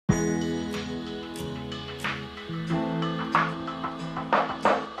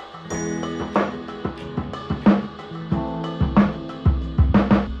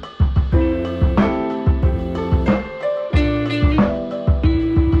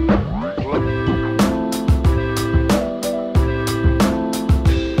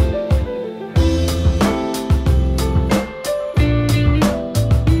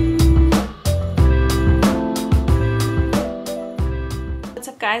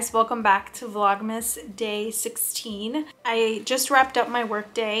guys, welcome back to Vlogmas day 16. I just wrapped up my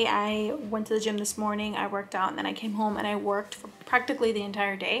work day. I went to the gym this morning, I worked out, and then I came home and I worked for practically the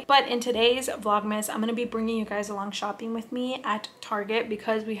entire day. But in today's Vlogmas, I'm going to be bringing you guys along shopping with me at Target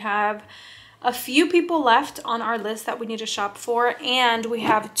because we have a few people left on our list that we need to shop for, and we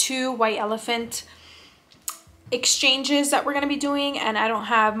have 2 white elephant exchanges that we're going to be doing, and I don't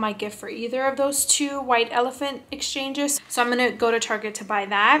have my gift for either of those 2 white elephant exchanges, so I'm going to go to Target to buy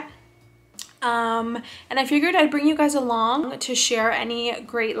that. And I figured I'd bring you guys along to share any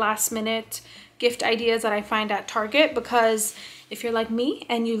great last minute gift ideas that I find at Target, because if you're like me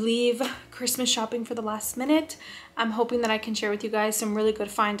and you leave Christmas shopping for the last minute, I'm hoping that I can share with you guys some really good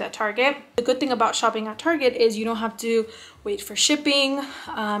finds at Target. The good thing about shopping at Target is you don't have to wait for shipping.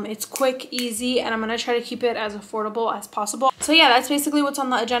 It's quick, easy, and I'm gonna try to keep it as affordable as possible. So yeah, that's basically what's on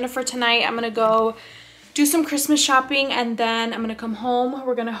the agenda for tonight. I'm gonna go do some Christmas shopping, and then I'm gonna come home.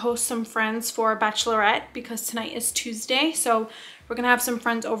 We're gonna host some friends for a bachelorette because tonight is Tuesday. So we're gonna have some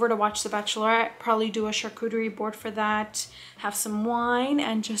friends over to watch the bachelorette, probably do a charcuterie board for that, have some wine,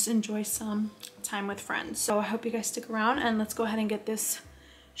 and just enjoy some time with friends. So I hope you guys stick around, and let's go ahead and get this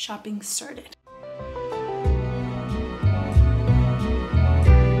shopping started.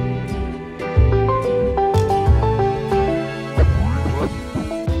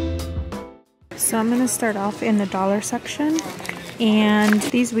 So I'm gonna start off in the dollar section, and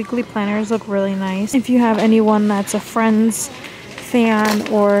these weekly planners look really nice. If you have anyone that's a Friends fan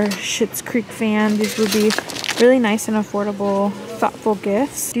or Schitt's Creek fan, these would be really nice and affordable, thoughtful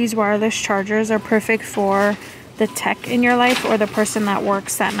gifts. These wireless chargers are perfect for the tech in your life or the person that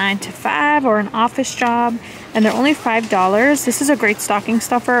works that 9 to 5 or an office job, and they're only $5. This is a great stocking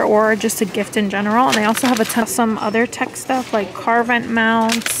stuffer or just a gift in general. And they also have a ton of some other tech stuff like car vent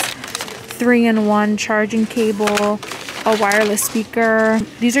mounts, 3-in-1 charging cable, a wireless speaker.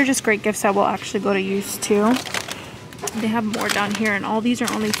 These are just great gifts that will actually go to use too. They have more down here, and all these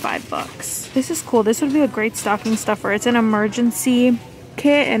are only $5. This is cool. This would be a great stocking stuffer. It's an emergency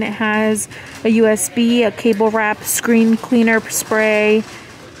kit, and it has a USB, a cable wrap, screen cleaner spray,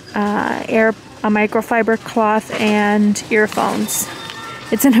 a microfiber cloth, and earphones.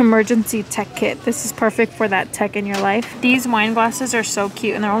 It's an emergency tech kit. This is perfect for that tech in your life. These wine glasses are so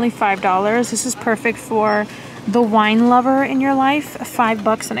cute, and they're only $5. This is perfect for the wine lover in your life.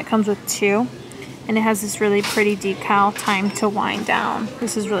 $5, and it comes with 2. And it has this really pretty decal, time to wind down.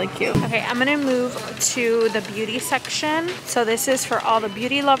 This is really cute. Okay, I'm gonna move to the beauty section. So this is for all the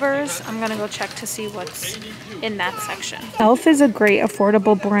beauty lovers. I'm gonna go check to see what's in that section. Elf is a great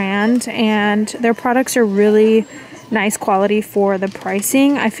affordable brand, and their products are really nice quality for the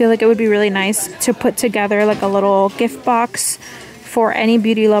pricing. I feel like it would be really nice to put together like a little gift box for any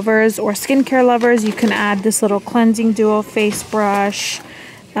beauty lovers or skincare lovers. You can add this little cleansing duo face brush,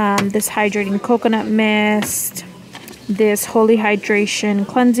 this hydrating coconut mist, this holy hydration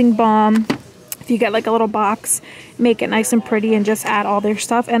cleansing balm. If you get like a little box, make it nice and pretty and just add all their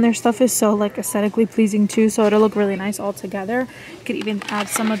stuff. And their stuff is so like aesthetically pleasing too, so it'll look really nice all together. You could even add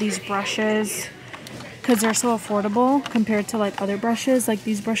some of these brushes because they're so affordable compared to like other brushes. Like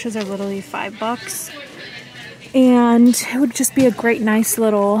these brushes are literally $5, and it would just be a great nice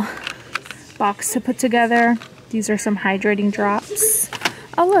little box to put together. These are some hydrating drops.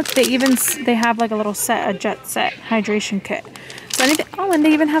 Oh look, they have like a little set, a jet set hydration kit. So anything, oh, and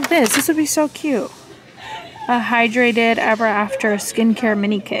they even have this. This would be so cute. A hydrated ever after skincare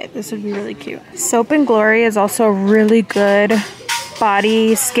mini kit. This would be really cute. Soap and Glory is also a really good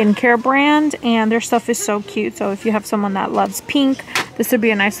body skincare brand, and their stuff is so cute. So if you have someone that loves pink, this would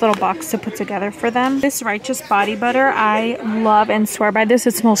be a nice little box to put together for them. This Righteous Body Butter, I love and swear by this.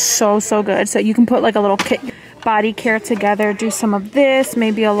 It smells so good. So you can put like a little kit body care together, do some of this,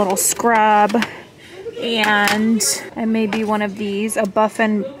 maybe a little scrub, and maybe one of these, a Buff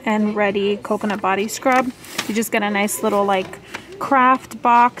and Ready coconut body scrub. You just get a nice little like craft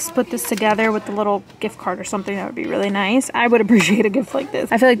box, put this together with a little gift card or something. That would be really nice. I would appreciate a gift like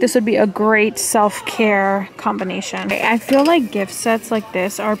this. I feel like this would be a great self-care combination. I feel like gift sets like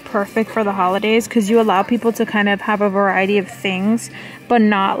this are perfect for the holidays because you allow people to kind of have a variety of things, but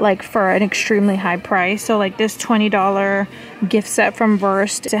not like for an extremely high price. So like this $20 gift set from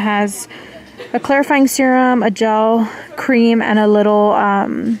Versed, it has a clarifying serum, a gel cream, and a little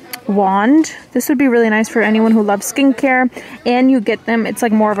wand. This would be really nice for anyone who loves skincare, and you get them, it's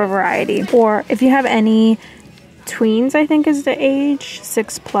like more of a variety. Or if you have any tweens, I think is the age,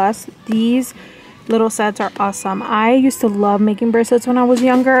 6+, these little sets are awesome. I used to love making bracelets when I was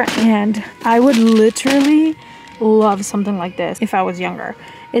younger, and I would literally love something like this if I was younger.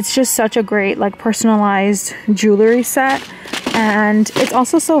 It's just such a great like personalized jewelry set. And it's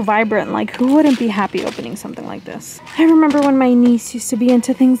also so vibrant. Like, who wouldn't be happy opening something like this? I remember when my niece used to be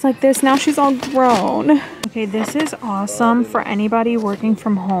into things like this. Now she's all grown. Okay, this is awesome for anybody working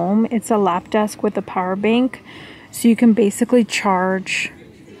from home. It's a lap desk with a power bank, so you can basically charge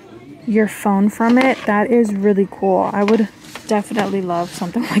your phone from it. That is really cool. I would definitely love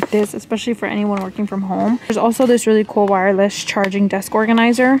something like this, especially for anyone working from home. There's also this really cool wireless charging desk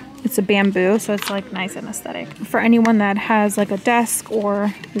organizer. It's a bamboo, so it's like nice and aesthetic. For anyone that has like a desk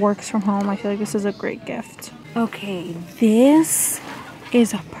or works from home, I feel like this is a great gift. Okay, this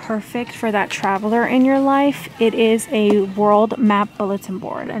is perfect for that traveler in your life. It is a world map bulletin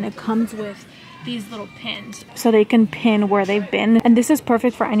board, and it comes with these little pins so they can pin where they've been. And this is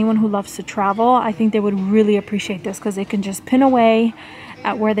perfect for anyone who loves to travel. I think they would really appreciate this because they can just pin away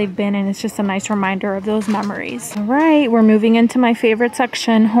at where they've been, and it's just a nice reminder of those memories. All right, we're moving into my favorite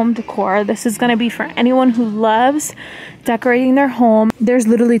section, home decor. This is going to be for anyone who loves decorating their home. There's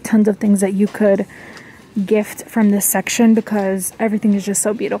literally tons of things that you could gift from this section because everything is just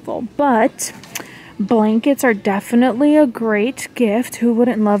so beautiful. But blankets are definitely a great gift. Who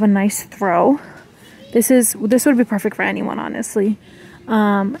wouldn't love a nice throw? This would be perfect for anyone, honestly.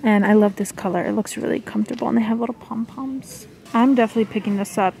 And I love this color. It looks really comfortable, and they have little pom-poms. I'm definitely picking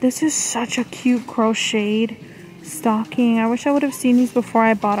this up. This is such a cute crocheted stocking. I wish I would have seen these before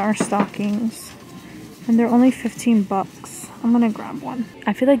I bought our stockings. And they're only 15 bucks. I'm gonna grab one.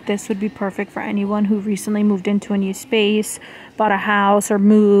 I feel like this would be perfect for anyone who recently moved into a new space, bought a house, or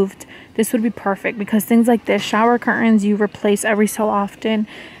moved. This would be perfect because things like this, shower curtains, you replace every so often.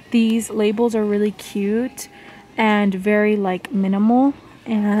 These labels are really cute and very like minimal,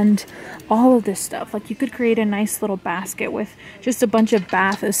 and all of this stuff, like you could create a nice little basket with just a bunch of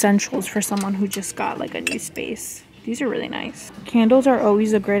bath essentials for someone who just got like a new space. These are really nice. Candles are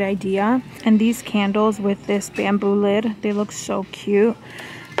always a great idea, and these candles with this bamboo lid, they look so cute.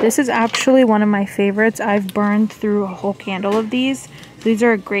 This is actually one of my favorites. I've burned through a whole candle of these. These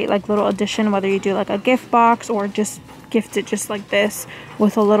are a great like little addition, whether you do like a gift box or just gift it just like this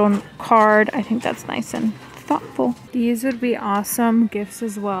with a little card. I think that's nice and thoughtful. These would be awesome gifts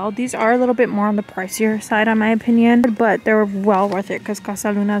as well. These are a little bit more on the pricier side in my opinion, but they're well worth it because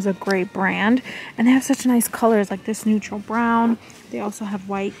Casa Luna is a great brand, and they have such nice colors like this neutral brown. They also have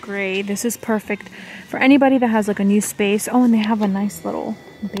white, gray. This is perfect for anybody that has like a new space. Oh, and they have a nice little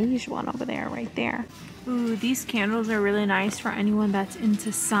beige one over there, right there. Ooh, these candles are really nice for anyone that's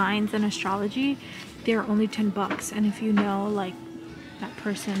into signs and astrology. They're only 10 bucks, and if you know like that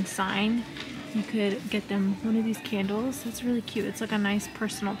person's sign, you could get them one of these candles. That's really cute. It's like a nice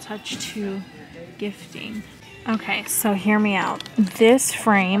personal touch to gifting. Okay, so hear me out. This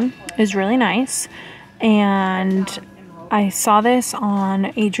frame is really nice, and I saw this on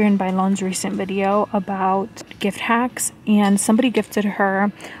Adrienne Bailon's recent video about gift hacks, and somebody gifted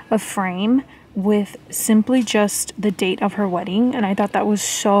her a frame with simply just the date of her wedding, and I thought that was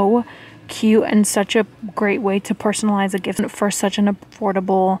so cute and such a great way to personalize a gift for such an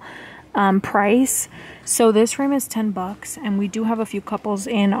affordable price. So this frame is 10 bucks, and we do have a few couples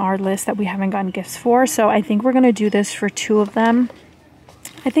in our list that we haven't gotten gifts for, so I think we're gonna do this for 2 of them.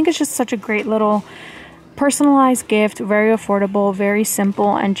 I think it's just such a great little personalized gift, very affordable, very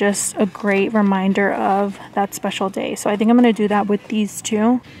simple, and just a great reminder of that special day. So I think I'm going to do that with these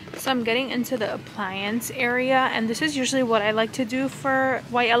 2. So I'm getting into the appliance area, and this is usually what I like to do for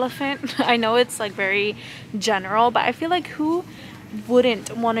White Elephant. I know it's like very general, but I feel like who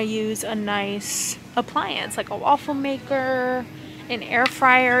wouldn't want to use a nice appliance like a waffle maker, an air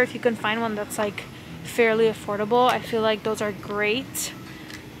fryer, if you can find one that's like fairly affordable. I feel like those are great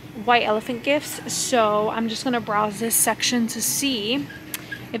White Elephant gifts. So I'm just gonna browse this section to see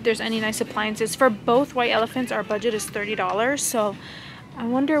if there's any nice appliances. For both White Elephants, our budget is $30, so I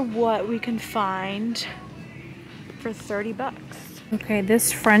wonder what we can find for 30 bucks. Okay,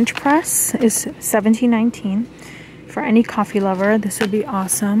 this French press is $17.19. For any coffee lover, this would be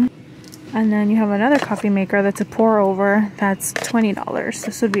awesome. And then you have another coffee maker that's a pour over, that's $20.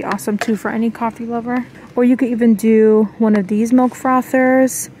 This would be awesome too for any coffee lover. Or you could even do one of these milk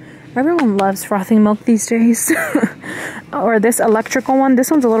frothers. Everyone loves frothing milk these days. Or this electrical one.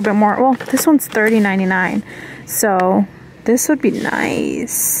 This one's a little bit more, well, this one's $30.99. So this would be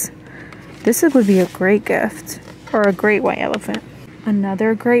nice. This would be a great gift, or a great White Elephant.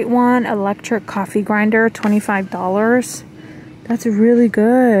 Another great one, electric coffee grinder, $25. That's really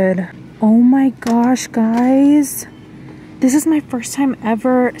good. Oh my gosh, guys. This is my first time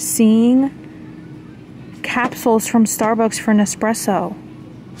ever seeing capsules from Starbucks for Nespresso.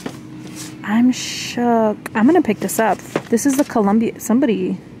 I'm shook. I'm gonna pick this up. This is the Columbia.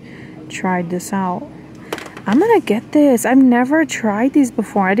 Somebody tried this out. I'm gonna get this. I've never tried these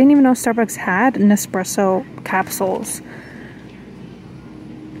before. I didn't even know Starbucks had Nespresso capsules.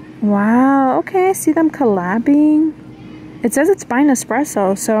 Wow, okay, I see them collabing. It says it's by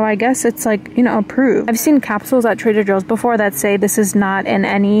Nespresso, so I guess it's like, you know, approved. I've seen capsules at Trader Joe's before that say this is not in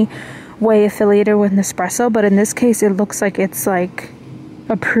any way affiliated with Nespresso, but in this case, it looks like it's like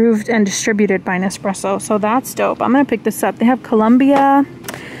approved and distributed by Nespresso, so that's dope. I'm gonna pick this up. They have Columbia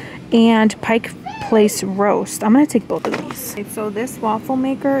and Pike Place Roast. I'm gonna take both of these. Okay, so this waffle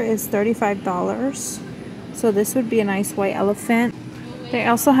maker is $35. So this would be a nice white elephant. They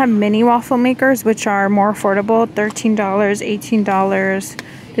also have mini waffle makers, which are more affordable, $13, $18.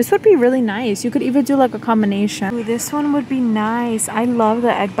 This would be really nice. You could even do like a combination. Ooh, this one would be nice. I love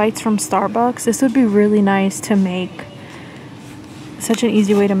the egg bites from Starbucks. This would be really nice to make. Such an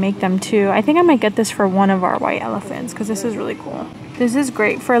easy way to make them too. I think I might get this for one of our white elephants because this is really cool. This is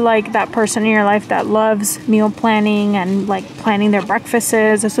great for like that person in your life that loves meal planning and like planning their breakfasts.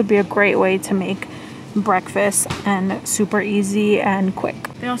 This would be a great way to make breakfast and super easy and quick.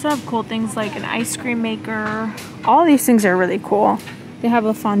 They also have cool things like an ice cream maker. All these things are really cool. They have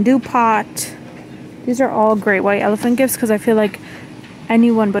a fondue pot. These are all great white elephant gifts because I feel like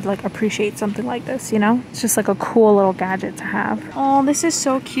anyone would like appreciate something like this, you know? It's just like a cool little gadget to have. Oh, this is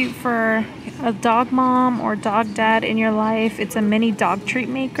so cute for a dog mom or dog dad in your life. It's a mini dog treat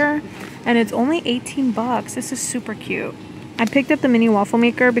maker and it's only 18 bucks. This is super cute. I picked up the mini waffle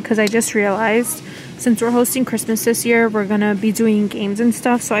maker because I just realized since we're hosting Christmas this year, we're gonna be doing games and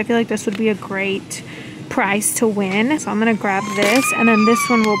stuff. So I feel like this would be a great prize to win. So I'm gonna grab this and then this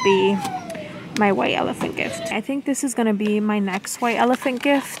one will be my white elephant gift. I think this is gonna be my next white elephant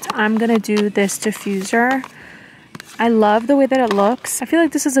gift. I'm gonna do this diffuser. I love the way that it looks. I feel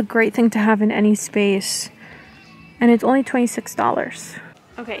like this is a great thing to have in any space. And it's only $26.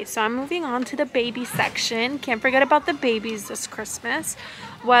 Okay, so I'm moving on to the baby section. Can't forget about the babies this Christmas.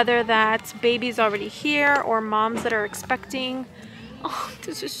 Whether that's babies already here or moms that are expecting. Oh,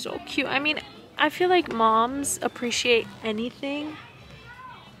 this is so cute. I mean, I feel like moms appreciate anything.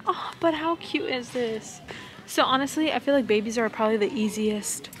 Oh, but how cute is this? So honestly, I feel like babies are probably the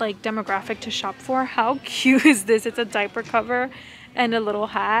easiest like demographic to shop for. How cute is this? It's a diaper cover and a little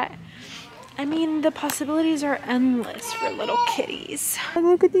hat. I mean, the possibilities are endless for little kitties.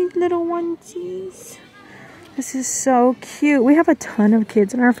 Look at these little onesies. This is so cute. We have a ton of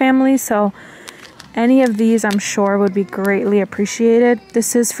kids in our family, so any of these I'm sure would be greatly appreciated.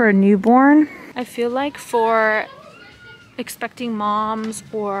 This is for a newborn. I feel like for expecting moms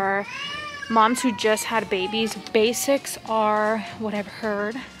or moms who just had babies, basics are what I've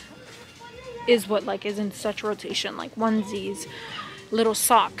heard is what like is in such rotation, like onesies, little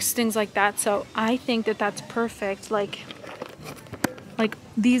socks, things like that. So I think that that's perfect. Like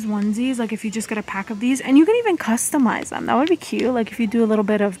these onesies, like if you just get a pack of these and you can even customize them, that would be cute. Like if you do a little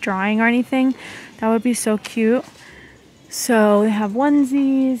bit of drawing or anything, that would be so cute. So they have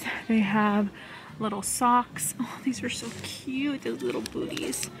onesies, they have little socks. Oh, these are so cute, those little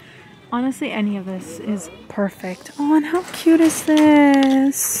booties. Honestly, any of this is perfect. Oh, and how cute is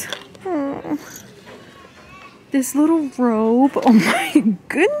this? Oh. This little robe. Oh my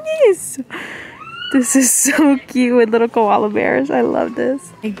goodness. This is so cute with little koala bears. I love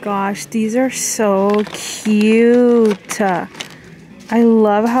this. Oh my gosh, these are so cute. I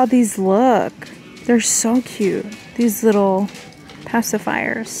love how these look. They're so cute. These little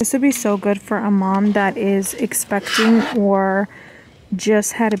pacifiers. This would be so good for a mom that is expecting or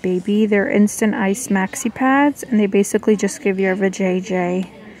just had a baby. They're instant ice maxi pads and they basically just give your vajayjay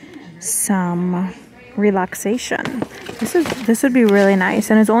some relaxation. This would be really nice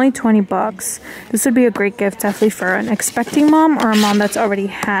and it's only 20 bucks. This would be a great gift definitely for an expecting mom or a mom that's already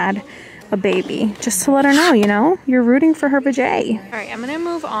had a baby, just to let her know, you know, you're rooting for her vajay. All right, I'm gonna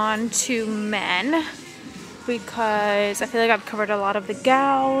move on to men because I feel like I've covered a lot of the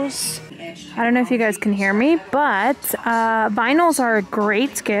gals. I don't know if you guys can hear me, but vinyls are a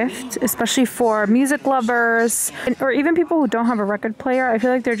great gift, especially for music lovers or even people who don't have a record player. I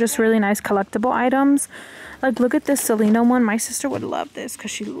feel like they're just really nice collectible items. Like look at this Selena one. My sister would love this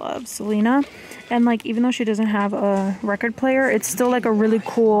because she loves Selena. And like even though she doesn't have a record player, it's still like a really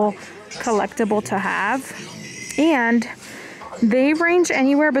cool collectible to have. And they range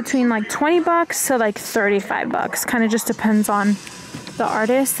anywhere between like 20 bucks to like 35 bucks. Kind of just depends on the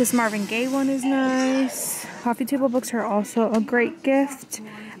artist. This Marvin Gaye one is nice. Coffee table books are also a great gift.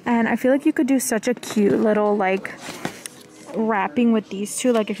 And I feel like you could do such a cute little like wrapping with these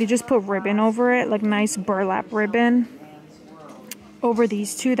two. Like if you just put ribbon over it, like nice burlap ribbon over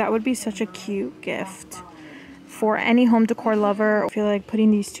these two, that would be such a cute gift for any home decor lover. I feel like putting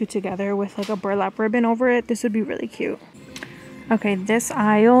these two together with like a burlap ribbon over it, this would be really cute. Okay, this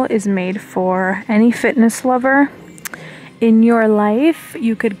aisle is made for any fitness lover in your life.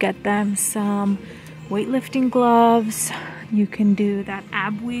 You could get them some weightlifting gloves. You can do that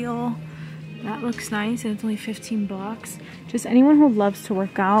ab wheel. That looks nice and it's only 15 bucks. Just anyone who loves to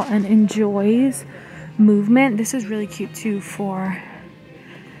work out and enjoys movement. This is really cute too for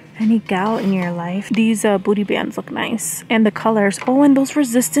any gal in your life. These booty bands look nice. And the colors. Oh, and those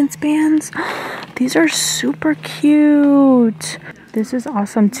resistance bands. These are super cute. This is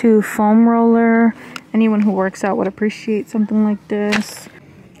awesome too. Foam roller. Anyone who works out would appreciate something like this.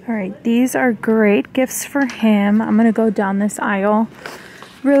 All right, these are great gifts for him. I'm gonna go down this aisle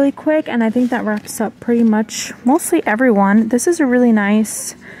really quick, and I think that wraps up pretty much mostly everyone. This is a really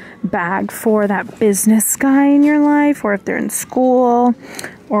nice bag for that business guy in your life, or if they're in school,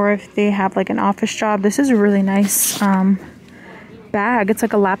 or if they have like an office job. This is a really nice bag. It's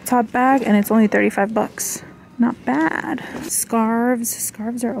like a laptop bag, and it's only 35 bucks. Not bad. Scarves.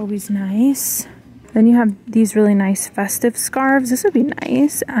 Scarves are always nice. Then you have these really nice festive scarves. This would be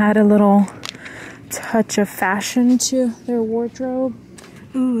nice. Add a little touch of fashion to their wardrobe.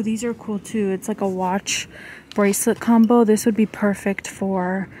 Ooh, these are cool too. It's like a watch bracelet combo. This would be perfect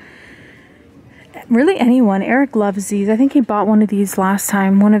for really anyone. Eric loves these. I think he bought one of these last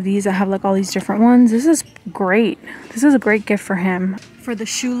time. One of these that have like all these different ones. This is great. This is a great gift for him. For the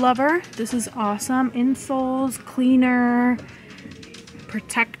shoe lover, this is awesome. Insoles, cleaner,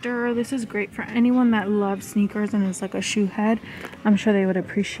 protector. This is great for anyone that loves sneakers and is like a shoe head. I'm sure they would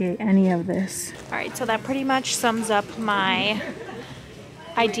appreciate any of this. All right, so that pretty much sums up my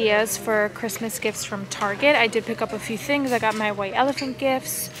ideas for Christmas gifts from Target. I did pick up a few things. I got my white elephant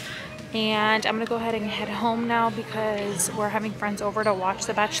gifts, and I'm gonna go ahead and head home now because we're having friends over to watch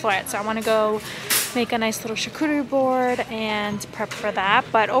The Bachelorette. So I want to go make a nice little charcuterie board and prep for that.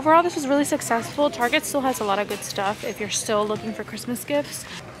 But overall, this was really successful. Target still has a lot of good stuff if you're still looking for Christmas gifts.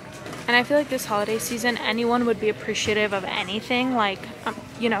 And I feel like this holiday season, anyone would be appreciative of anything. Like,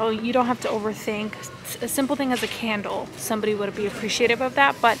 you know, you don't have to overthink. A simple thing as a candle, somebody would be appreciative of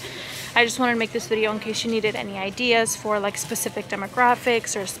that. But I just wanted to make this video in case you needed any ideas for like specific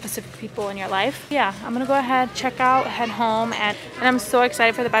demographics or specific people in your life. Yeah, I'm gonna go ahead, check out, head home, and I'm so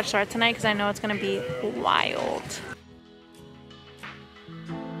excited for The Bachelorette tonight because I know it's gonna be wild.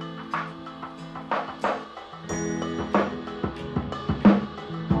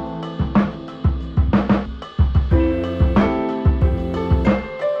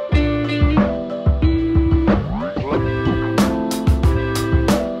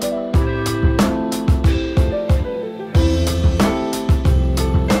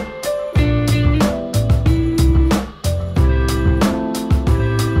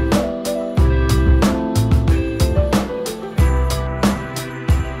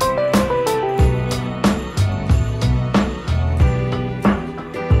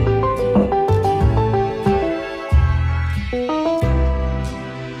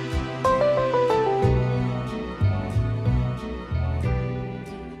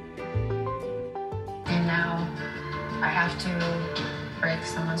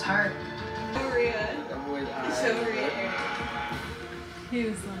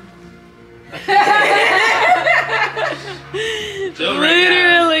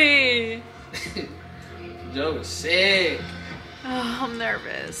 Literally. Joe is sick. Oh, I'm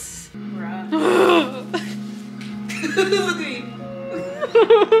nervous. Look at me.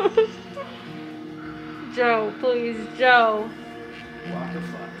 Joe, please, Joe. Walker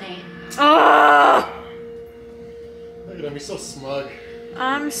fly. Oh, Look at him, he's so smug.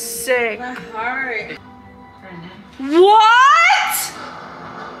 I'm sick. My heart. What?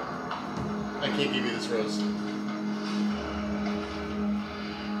 I can't give you this rose.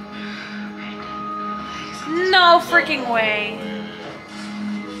 No freaking way.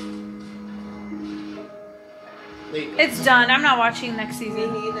 It's done. I'm not watching next season.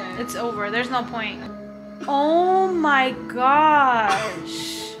 Me neither. It's over. There's no point. Oh my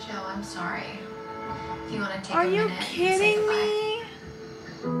gosh. Joe, I'm sorry. If you want to take Are a you minute and say kidding goodbye. me?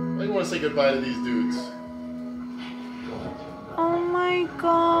 Why do you want to say goodbye to these dudes? Oh my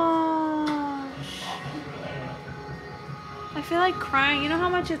gosh. I feel like crying. You know how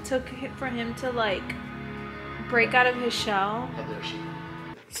much it took for him to like break out of his shell? How dare she?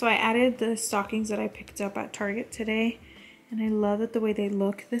 So I added the stockings that I picked up at Target today, and I love it the way they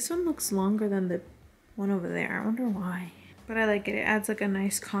look. This one looks longer than the one over there. I wonder why. But I like it. It adds like a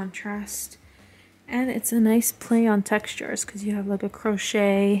nice contrast. And it's a nice play on textures because you have like a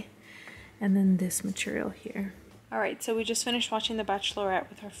crochet and then this material here. Alright, so we just finished watching The Bachelorette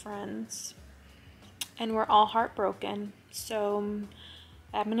with our friends. and we're all heartbroken. So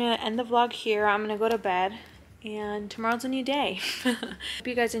I'm gonna end the vlog here. I'm gonna go to bed, and tomorrow's a new day. Hope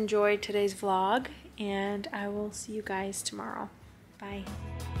you guys enjoyed today's vlog, and I will see you guys tomorrow. Bye.